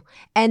what I mean? Got you.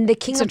 And the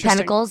King of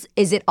Pentacles,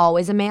 is it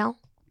always a male?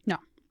 No.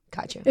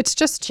 Got you. It's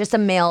just a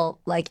male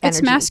like energy.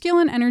 It's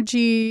masculine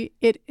energy.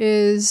 It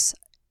is,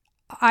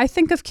 I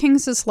think of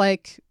kings as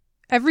like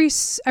every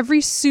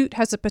suit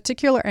has a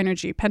particular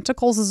energy.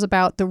 Pentacles is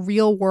about the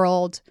real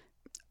world,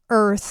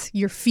 earth,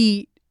 your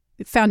feet,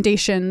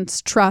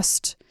 foundations,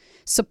 trust,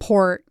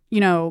 support,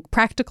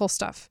 practical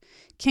stuff.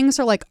 Kings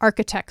are like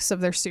architects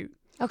of their suit.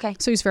 Okay.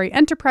 So he's very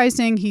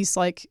enterprising. He's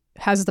like,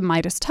 has the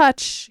Midas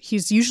touch.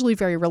 He's usually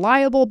very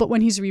reliable, but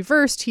when he's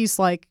reversed, he's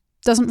like,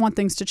 doesn't want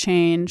things to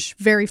change,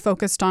 very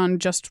focused on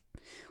just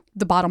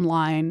the bottom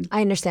line.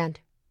 I understand.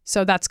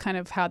 So that's kind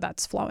of how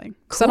that's flowing.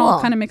 Does Cool. that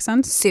all kind of make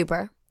sense?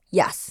 Super.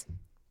 Yes.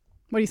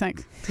 What do you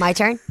think? My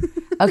turn?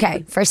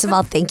 Okay. First of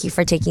all, thank you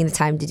for taking the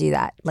time to do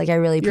that. Like, I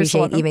really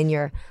appreciate even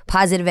your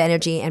positive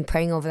energy and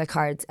praying over the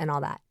cards and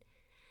all that.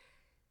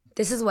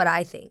 This is what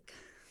I think.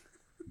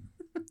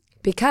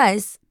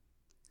 Because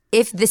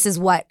if this is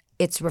what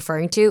it's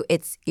referring to,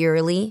 it's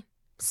eerily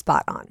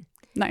spot on.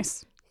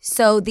 Nice.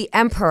 So the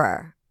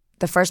Emperor,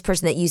 the first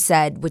person that you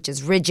said, which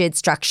is rigid,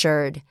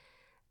 structured,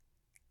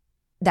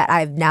 that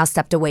I've now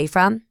stepped away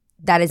from,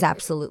 that is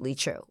absolutely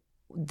true.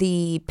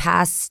 The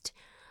past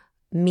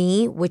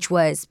me, which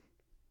was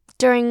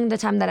during the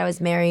time that I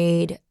was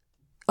married,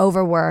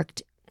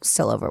 overworked,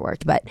 still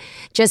overworked, but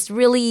just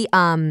really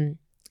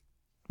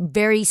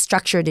very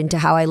structured into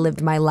how I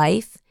lived my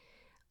life,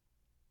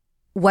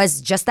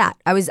 was just that.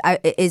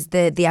 Is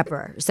the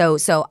Emperor.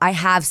 So I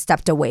have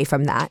stepped away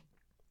from that,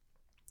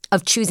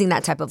 of choosing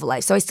that type of a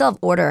life. So I still have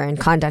order and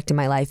conduct in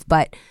my life,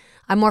 but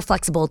I'm more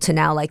flexible to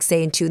now, like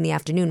say in 2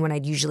 p.m. when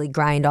I'd usually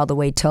grind all the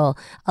way till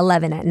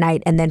 11 at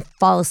night and then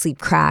fall asleep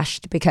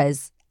crashed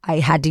because I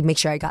had to make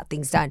sure I got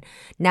things done.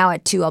 Now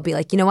at 2, I'll be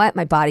like, you know what?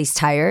 My body's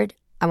tired.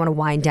 I want to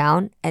wind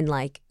down and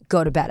like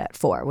go to bed at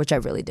 4, which I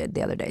really did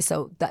the other day.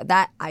 So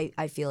that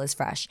I feel is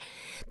fresh.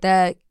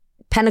 The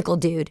Pentacle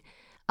dude,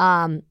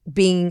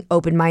 being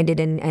open-minded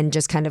and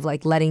just kind of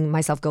like letting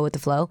myself go with the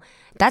flow,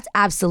 that's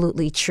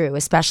absolutely true,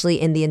 especially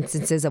in the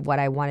instances of what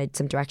I wanted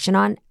some direction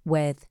on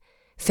with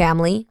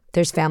family.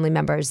 There's family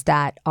members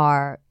that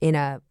are in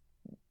a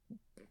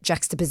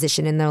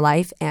juxtaposition in their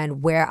life,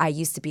 and where I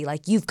used to be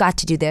like, you've got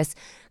to do this,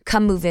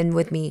 come move in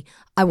with me,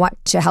 I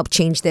want to help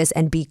change this,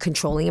 and be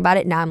controlling about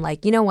it. Now I'm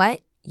like, you know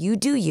what, you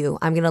do you.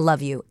 I'm gonna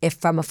love you, if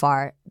from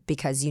afar,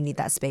 because you need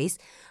that space,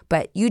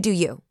 but you do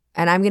you,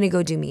 and I'm gonna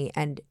go do me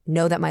and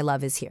know that my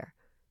love is here.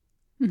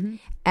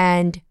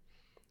 And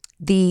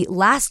the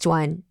last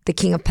one, the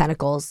King of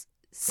Pentacles,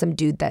 some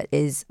dude that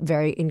is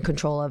very in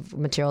control of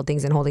material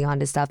things and holding on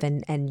to stuff,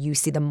 and you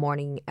see the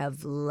mourning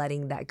of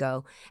letting that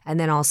go, and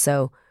then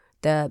also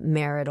the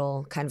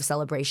marital kind of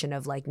celebration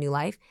of like new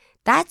life.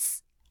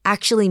 That's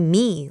actually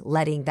me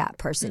letting that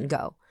person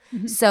go.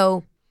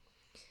 So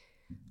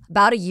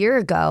about a year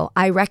ago,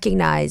 I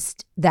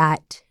recognized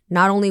that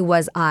not only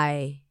was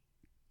I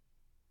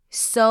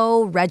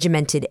so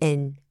regimented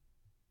in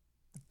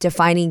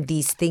defining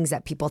these things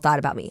that people thought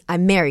about me.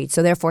 I'm married,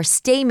 so therefore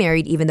stay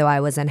married even though I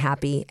was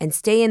unhappy, and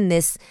stay in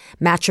this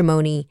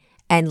matrimony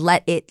and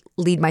let it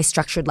lead my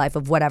structured life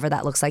of whatever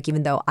that looks like,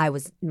 even though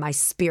my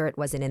spirit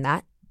wasn't in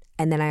that.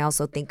 And then I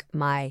also think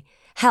my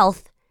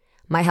health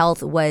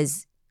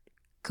was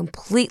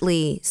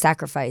completely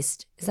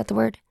sacrificed. Is that the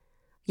word?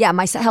 Yeah,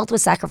 my health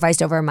was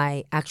sacrificed over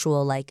my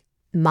actual like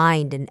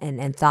mind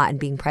and thought and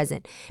being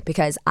present,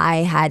 because I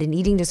had an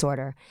eating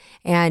disorder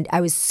and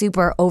I was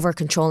super over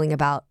controlling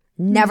about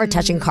never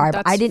touching carb.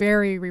 That's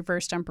very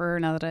reversed emperor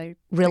now that I...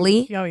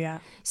 Really? Oh, yeah.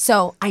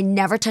 So I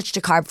never touched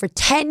a carb for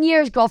 10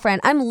 years,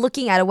 girlfriend. I'm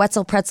looking at a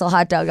Wetzel pretzel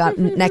hot dog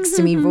next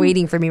to me,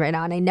 waiting for me right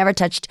now. And I never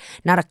touched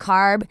not a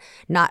carb,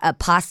 not a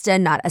pasta,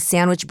 not a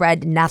sandwich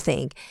bread,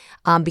 nothing.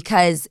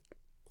 Because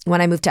when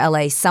I moved to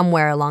LA,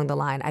 somewhere along the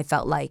line, I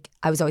felt like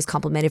I was always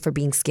complimented for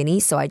being skinny.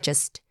 So I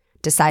just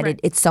decided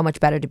it's so much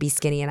better to be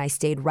skinny, and I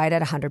stayed right at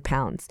 100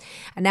 pounds.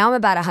 And now I'm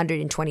about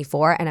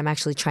 124, and I'm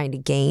actually trying to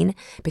gain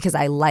because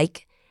I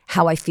like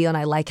how I feel, and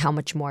I like how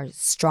much more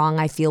strong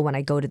I feel when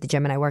I go to the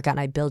gym and I work out and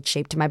I build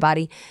shape to my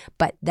body.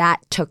 But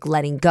that took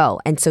letting go.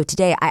 And so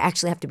today I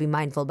actually have to be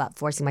mindful about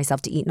forcing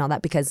myself to eat and all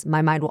that, because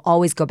my mind will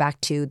always go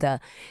back to the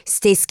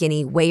stay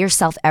skinny, weigh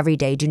yourself every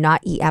day, do not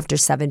eat after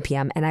 7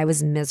 p.m. And I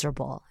was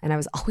miserable and I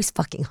was always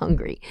fucking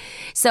hungry.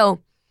 So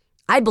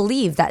I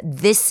believe that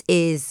this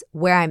is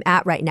where I'm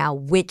at right now,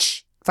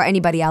 which for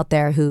anybody out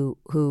there who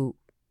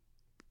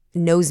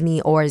knows me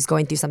or is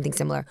going through something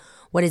similar,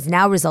 what has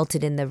now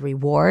resulted in the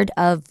reward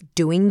of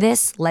doing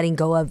this, letting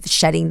go of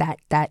shedding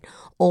that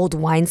old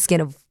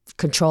wineskin of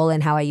control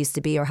and how I used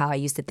to be or how I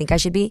used to think I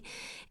should be,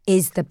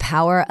 is the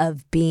power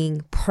of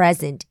being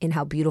present in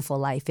how beautiful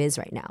life is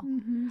right now.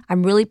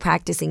 I'm really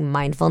practicing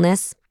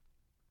mindfulness,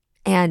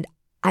 and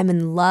I'm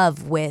in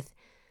love with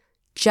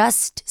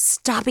just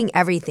stopping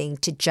everything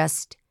to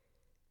just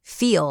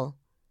feel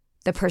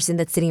the person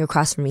that's sitting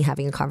across from me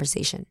having a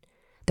conversation,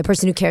 the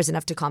person who cares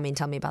enough to call me and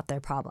tell me about their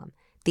problem,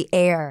 the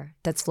air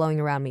that's flowing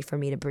around me for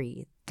me to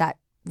breathe, that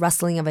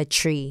rustling of a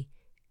tree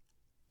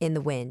in the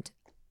wind,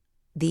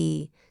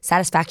 the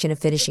satisfaction of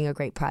finishing a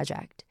great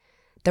project,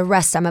 the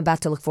rest I'm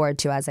about to look forward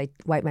to as I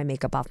wipe my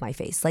makeup off my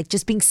face, like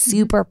just being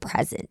super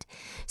present.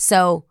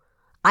 So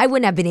I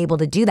wouldn't have been able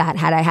to do that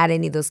had I had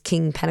any of those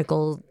King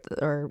Pentacle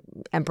or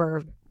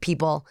Emperor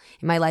people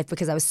in my life,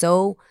 because I was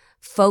so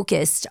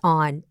focused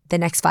on the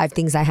next 5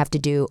 things I have to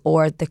do,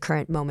 or the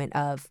current moment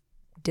of,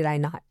 did I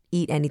not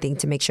eat anything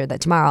to make sure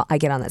that tomorrow I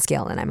get on that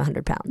scale and I'm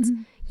 100 pounds,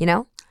 you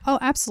know? Oh,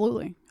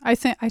 absolutely. I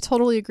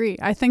totally agree.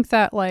 I think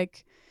that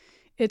like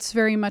it's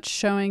very much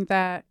showing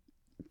that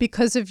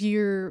because of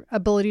your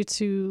ability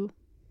to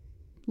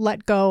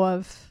let go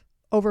of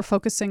over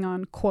focusing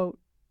on, quote,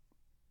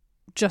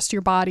 just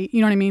your body,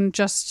 you know what I mean?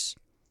 Just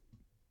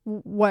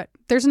what,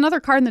 there's another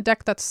card in the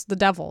deck that's the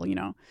devil, you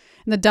know,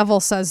 and the devil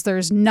says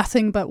there's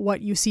nothing but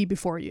what you see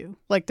before you.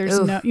 Like there's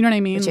no, you know what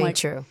I mean? Which ain't like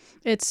true.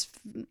 It's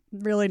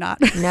really not.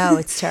 No,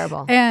 it's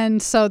terrible.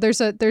 And so there's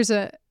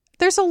a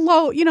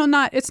low, you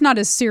know, it's not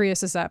as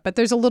serious as that, but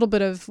there's a little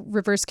bit of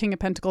reverse King of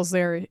Pentacles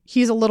there.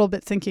 He's a little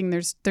bit thinking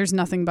there's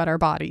nothing but our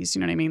bodies, you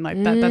know what I mean?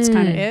 Like that's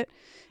kind of it.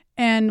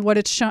 And what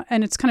it's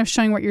and it's kind of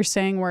showing what you're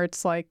saying, where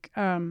it's like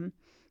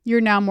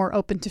you're now more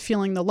open to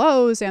feeling the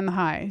lows and the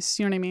highs,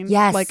 you know what I mean?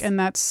 Yes. Like, and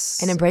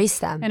embrace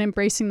them. And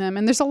embracing them.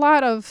 And there's a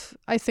lot of,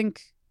 I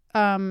think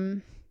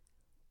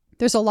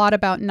there's a lot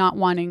about not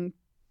wanting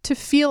to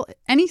feel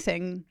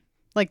anything.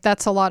 Like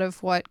that's a lot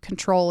of what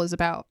control is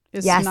about.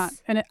 Is yes. Not,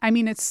 and I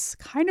mean, it's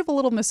kind of a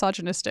little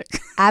misogynistic.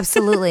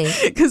 Absolutely.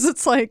 Because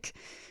it's like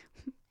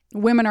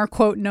women are,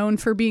 quote, known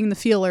for being the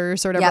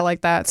feelers or whatever like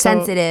that.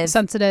 So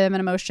sensitive and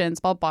emotions,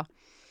 blah, blah.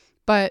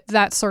 But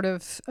that sort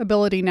of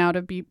ability now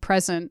to be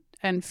present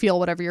and feel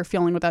whatever you're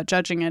feeling without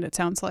judging it, it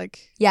sounds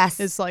like, yes,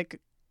 is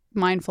like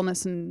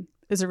mindfulness and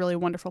is a really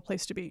wonderful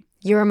place to be.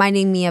 You're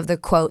reminding me of the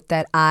quote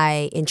that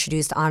I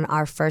introduced on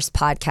our first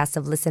podcast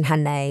of Listen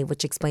Hanai,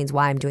 which explains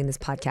why I'm doing this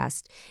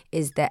podcast,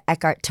 is the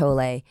Eckhart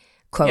Tolle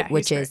quote, Yeah,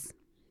 which he's is,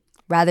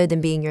 rather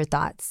than being your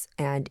thoughts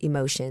and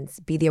emotions,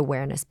 be the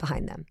awareness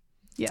behind them.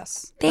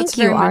 Yes. Thank That's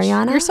you, very much-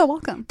 Ariana. You're so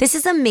welcome. This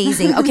is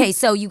amazing. Okay,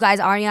 so you guys,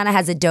 Ariana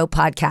has a dope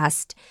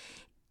podcast.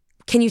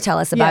 Can you tell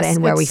us about it Yes,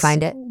 and where we it's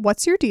find it?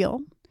 What's Your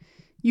Deal?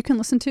 You can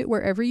listen to it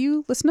wherever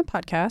you listen to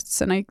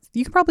podcasts, and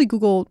you can probably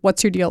Google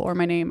 "What's Your Deal" or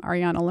my name,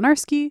 Ariana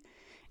Lenarski.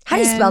 How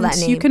do you spell that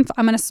And name? You can.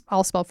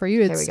 I'll spell for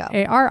you. There It's we go.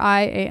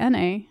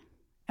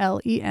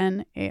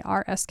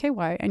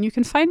 ArianaLenarski, and you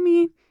can find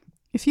me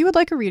if you would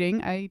like a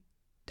reading.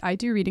 I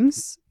do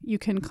readings. You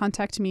can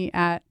contact me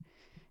at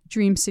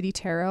Dream City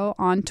Tarot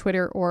on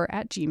Twitter or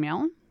at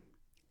Gmail.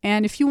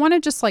 And if you want to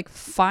just like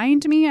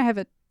find me, I have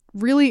a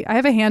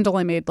handle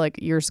I made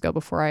like years ago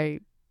before I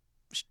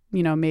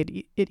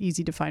made it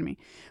easy to find me.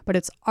 But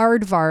it's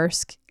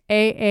Aardvarsk,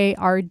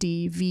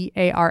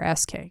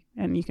 AARDVARSK,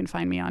 and you can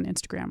find me on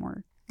Instagram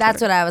or That's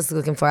Twitter. what I was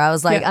looking for. I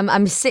was like, Yeah.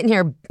 I'm sitting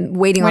here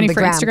waiting on the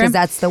for gram Instagram? because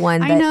that's the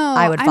one that I know.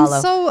 I would follow.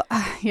 I'm so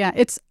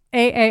it's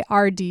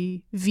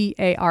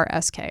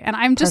AARDVARSK, and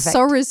I'm just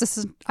so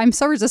resistant. I'm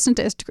so resistant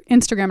to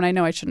Instagram, and I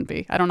know I shouldn't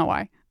be. I don't know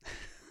why.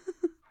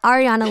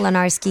 Ariana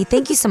Lenarski,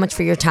 thank you so much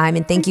for your time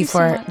and thank you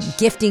for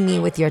gifting me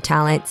with your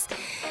talents.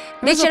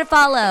 Make sure to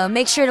follow.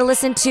 Make sure to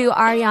listen to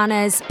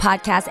Ariana's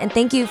podcast. And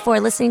thank you for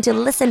listening to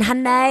Listen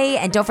Hanai.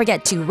 And don't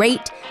forget to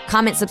rate,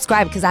 comment,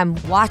 subscribe because I'm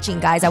watching,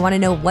 guys. I want to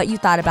know what you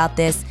thought about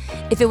this.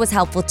 If it was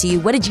helpful to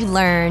you, what did you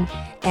learn?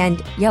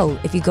 And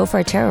if you go for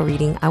a tarot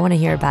reading, I want to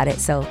hear about it.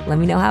 So let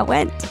me know how it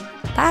went.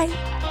 Bye.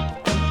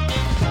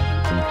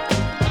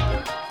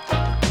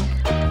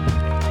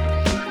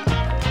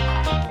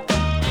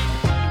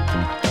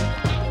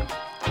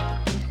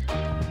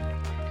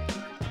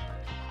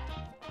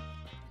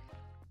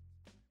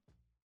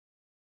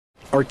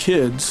 Our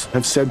kids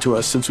have said to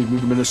us since we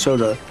moved to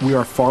Minnesota, we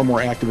are far more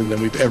active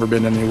than we've ever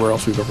been anywhere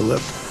else we've ever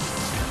lived.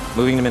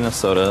 Moving to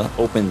Minnesota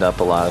opened up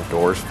a lot of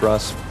doors for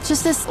us.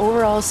 Just this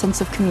overall sense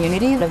of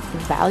community, of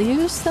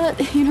values that,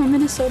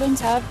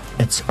 Minnesotans have.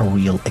 It's a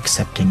real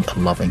accepting,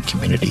 loving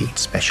community,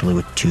 especially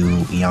with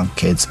 2 young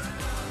kids.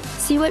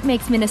 See what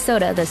makes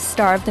Minnesota the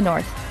star of the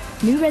North.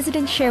 New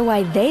residents share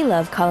why they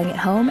love calling it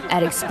home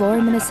at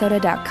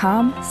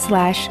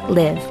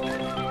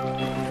exploreminnesota.com/live.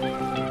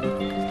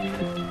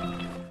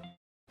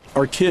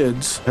 Our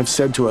kids have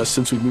said to us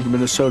since we moved to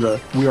Minnesota,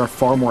 we are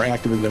far more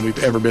active than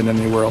we've ever been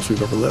anywhere else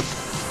we've ever lived.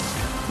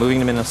 Moving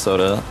to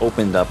Minnesota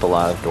opened up a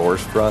lot of doors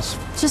for us.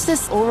 Just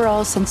this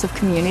overall sense of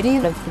community,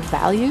 of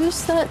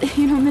values that,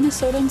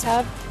 Minnesotans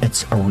have.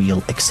 It's a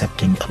real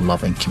accepting,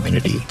 loving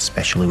community,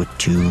 especially with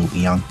 2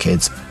 young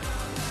kids.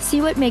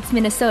 See what makes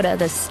Minnesota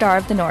the star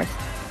of the North.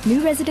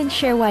 New residents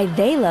share why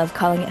they love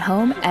calling it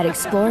home at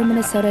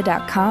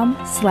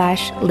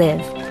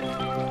exploreminnesota.com/live.